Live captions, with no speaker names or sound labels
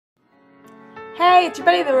Hey, it's your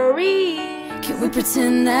buddy TheRawrize. Can we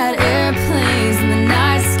pretend that airplanes in the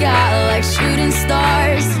night sky like shooting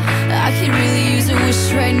stars? I could really use a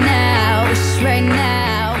wish right now, wish right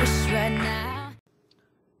now, wish right now.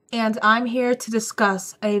 And I'm here to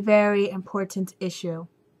discuss a very important issue.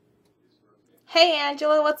 Hey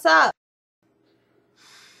Angela, what's up?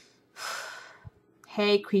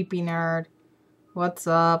 Hey creepy nerd, what's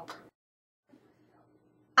up?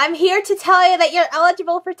 I'm here to tell you that you're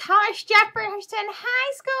eligible for Thomas Jefferson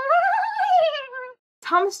High School.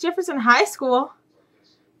 Thomas Jefferson High School?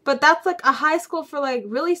 But that's like a high school for like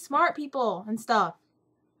really smart people and stuff.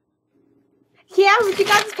 Yeah, but you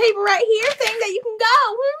got this paper right here saying that you can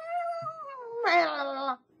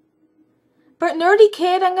go. But nerdy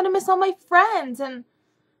kid, I'm gonna miss all my friends. And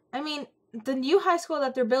I mean, the new high school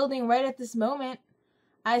that they're building right at this moment,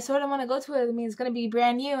 I sort of want to go to it. I mean, it's going to be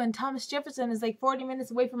brand new, and Thomas Jefferson is like 40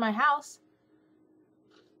 minutes away from my house.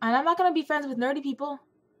 And I'm not going to be friends with nerdy people.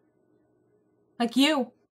 Like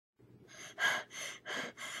you.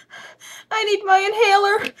 I need my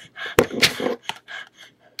inhaler.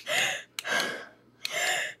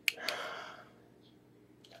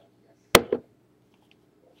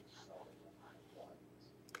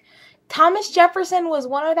 Thomas Jefferson was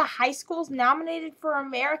one of the high schools nominated for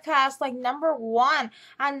America as like #1,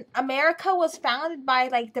 and America was founded by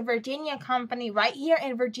like the Virginia Company right here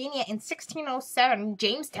in Virginia in 1607,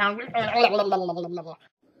 Jamestown.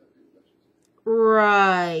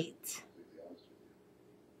 Right.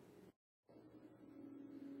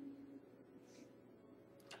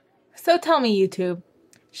 So tell me, YouTube,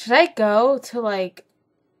 should I go to like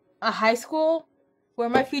a high school where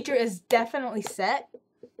my future is definitely set?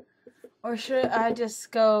 Or should I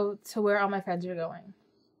just go to where all my friends are going?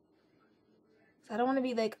 I don't want to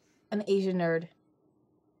be like an Asian nerd.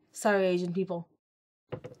 Sorry, Asian people.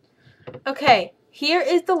 Okay, here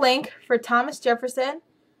is the link for Thomas Jefferson,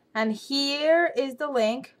 and here is the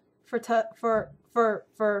link for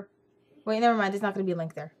wait, never mind. There's not going to be a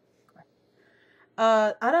link there.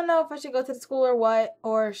 I don't know if I should go to the school or what,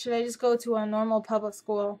 or should I just go to a normal public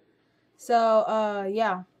school? So,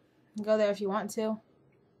 yeah, go there if you want to.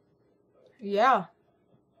 Yeah.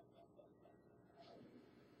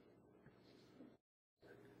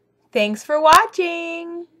 Thanks for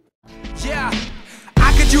watching. Yeah,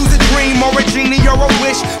 I could use a dream or a genie or a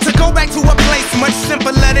wish to go back to a place much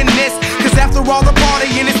simpler than this. Cause after all the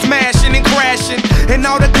partying and smashing and crashing and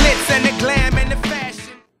all the glitz and the glam and the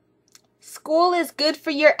fashion, school is good for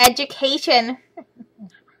your education.